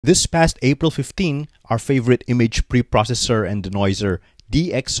This past April 15, our favorite image preprocessor and denoiser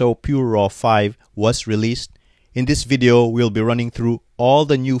DxO Pureraw 5 was released. In this video, we'll be running through all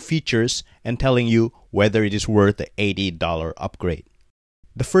the new features and telling you whether it is worth the $80 upgrade.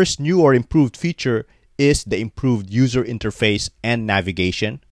 The first new or improved feature is the improved user interface and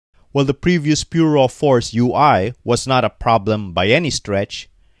navigation. While the previous Pureraw 4's UI was not a problem by any stretch,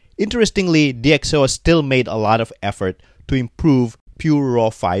 interestingly, DxO has still made a lot of effort to improve Pureraw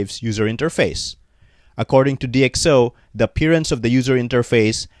 5's user interface. According to DxO, the appearance of the user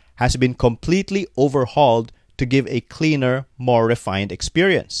interface has been completely overhauled to give a cleaner, more refined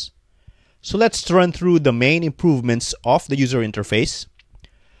experience. So let's run through the main improvements of the user interface.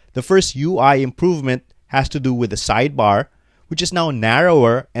 The first UI improvement has to do with the sidebar, which is now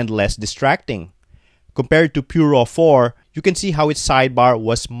narrower and less distracting. Compared to Pureraw 4, you can see how its sidebar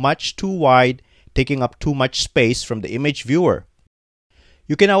was much too wide, taking up too much space from the image viewer.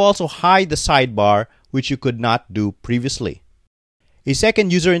 You can now also hide the sidebar, which you could not do previously. A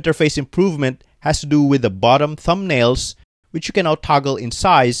second user interface improvement has to do with the bottom thumbnails, which you can now toggle in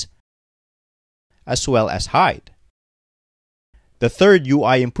size as well as hide. The third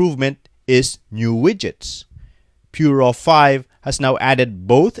UI improvement is new widgets. Pureraw 5 has now added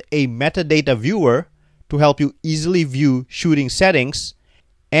both a metadata viewer to help you easily view shooting settings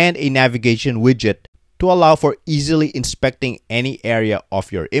and a navigation widget to allow for easily inspecting any area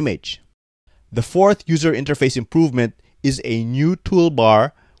of your image. The fourth user interface improvement is a new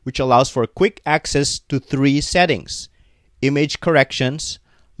toolbar which allows for quick access to three settings: image corrections,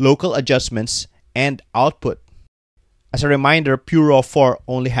 local adjustments, and output. As a reminder, Pureraw 4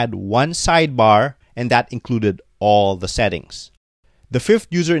 only had one sidebar, and that included all the settings. The fifth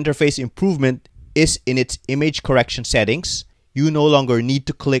user interface improvement is in its image correction settings. You no longer need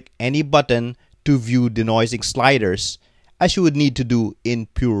to click any button to view denoising sliders as you would need to do in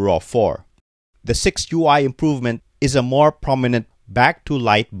Pureraw 4. The sixth UI improvement is a more prominent back to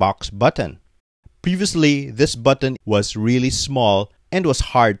light box button. Previously, this button was really small and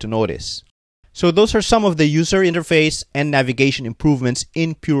was hard to notice. So those are some of the user interface and navigation improvements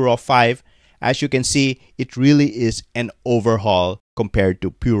in Pureraw 5. As you can see, it really is an overhaul compared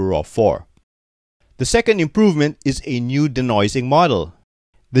to Pureraw 4. The second improvement is a new denoising model.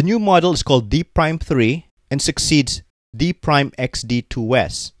 The new model is called d'Prime3 and succeeds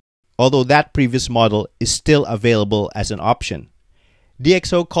d'XD2S, although that previous model is still available as an option.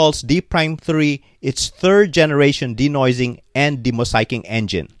 DxO calls d'Prime3 its third generation denoising and demosaicing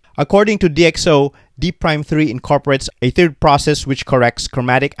engine. According to DxO, d'Prime3 incorporates a third process which corrects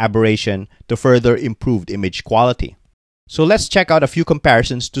chromatic aberration to further improved image quality. So let's check out a few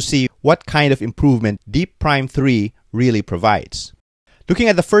comparisons to see what kind of improvement d'Prime3 really provides. Looking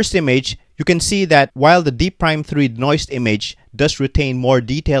at the first image, you can see that while the d'Prime3 denoised image does retain more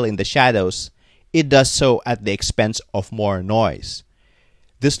detail in the shadows, it does so at the expense of more noise.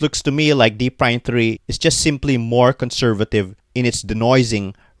 This looks to me like d'Prime3 is just simply more conservative in its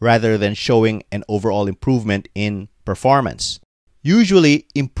denoising rather than showing an overall improvement in performance. Usually,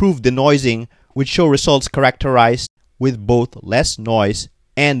 improved denoising would show results characterized with both less noise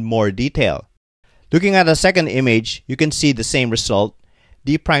and more detail. Looking at the second image, you can see the same result.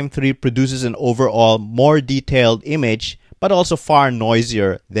 d'Prime3 produces an overall more detailed image, but also far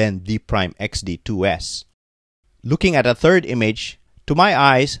noisier than d'XD2S. Looking at a third image, to my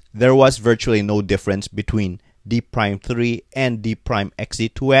eyes, there was virtually no difference between d'Prime3 and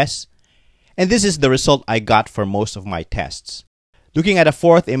d'XD2S, and this is the result I got for most of my tests. Looking at a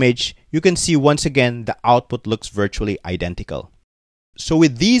fourth image, you can see once again the output looks virtually identical. So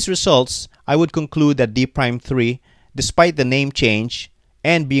with these results, I would conclude that d'Prime3, despite the name change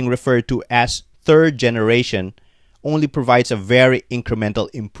and being referred to as third generation, only provides a very incremental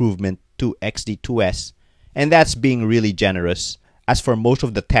improvement to XD2S, and that's being really generous, as for most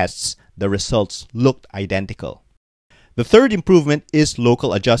of the tests, the results looked identical. The third improvement is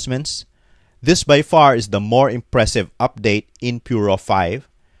local adjustments. This by far is the more impressive update in Pureraw 5.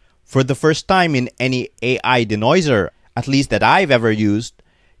 For the first time in any AI denoiser, at least that I've ever used,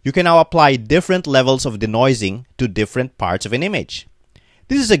 you can now apply different levels of denoising to different parts of an image.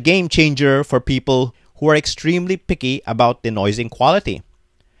 This is a game changer for people who are extremely picky about denoising quality.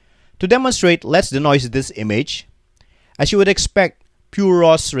 To demonstrate, let's denoise this image. As you would expect,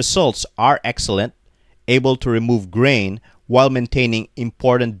 Pureraw's results are excellent, able to remove grain while maintaining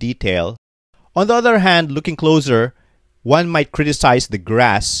important detail. On the other hand, looking closer, one might criticize the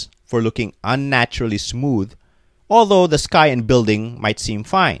grass for looking unnaturally smooth, although the sky and building might seem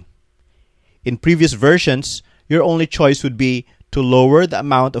fine. In previous versions, your only choice would be to lower the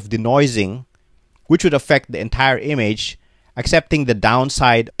amount of denoising, which would affect the entire image, accepting the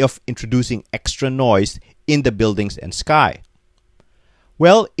downside of introducing extra noise in the buildings and sky.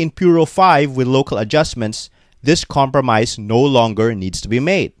 Well, in Pureraw 5 with local adjustments, this compromise no longer needs to be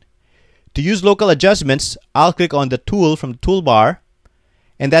made. To use local adjustments, I'll click on the tool from the toolbar,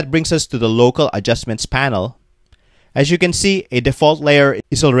 and that brings us to the local adjustments panel. As you can see, a default layer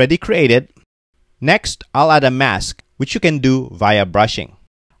is already created. Next, I'll add a mask, which you can do via brushing.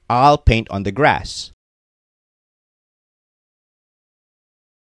 I'll paint on the grass.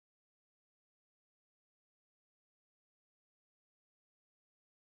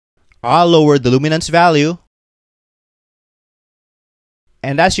 I'll lower the luminance value.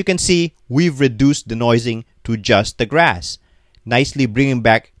 And as you can see, we've reduced the denoising to just the grass, nicely bringing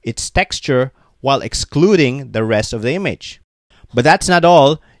back its texture while excluding the rest of the image. But that's not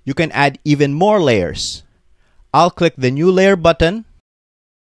all. You can add even more layers. I'll click the New Layer button.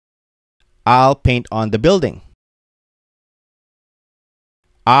 I'll paint on the building.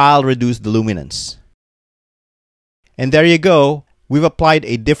 I'll reduce the luminance. And there you go. We've applied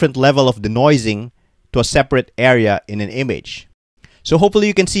a different level of denoising to a separate area in an image. So hopefully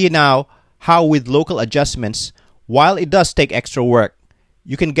you can see now how with local adjustments, while it does take extra work,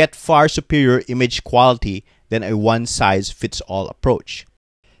 you can get far superior image quality than a one-size-fits-all approach.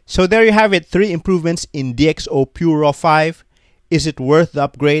 So there you have it, 3 improvements in DxO Pureraw 5. Is it worth the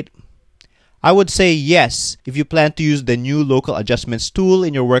upgrade? I would say yes if you plan to use the new local adjustments tool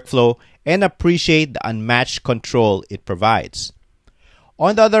in your workflow and appreciate the unmatched control it provides.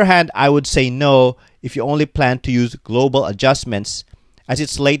 On the other hand, I would say no if you only plan to use global adjustments, as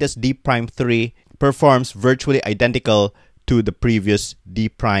its latest D' 3 performs virtually identical to the previous D'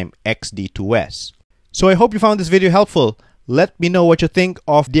 XD2S. So I hope you found this video helpful. Let me know what you think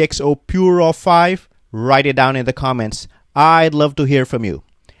of DxO Pureraw 5. Write it down in the comments. I'd love to hear from you.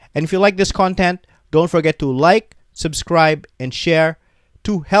 And if you like this content, don't forget to like, subscribe, and share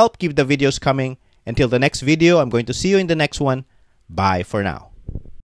to help keep the videos coming. Until the next video, I'm going to see you in the next one. Bye for now.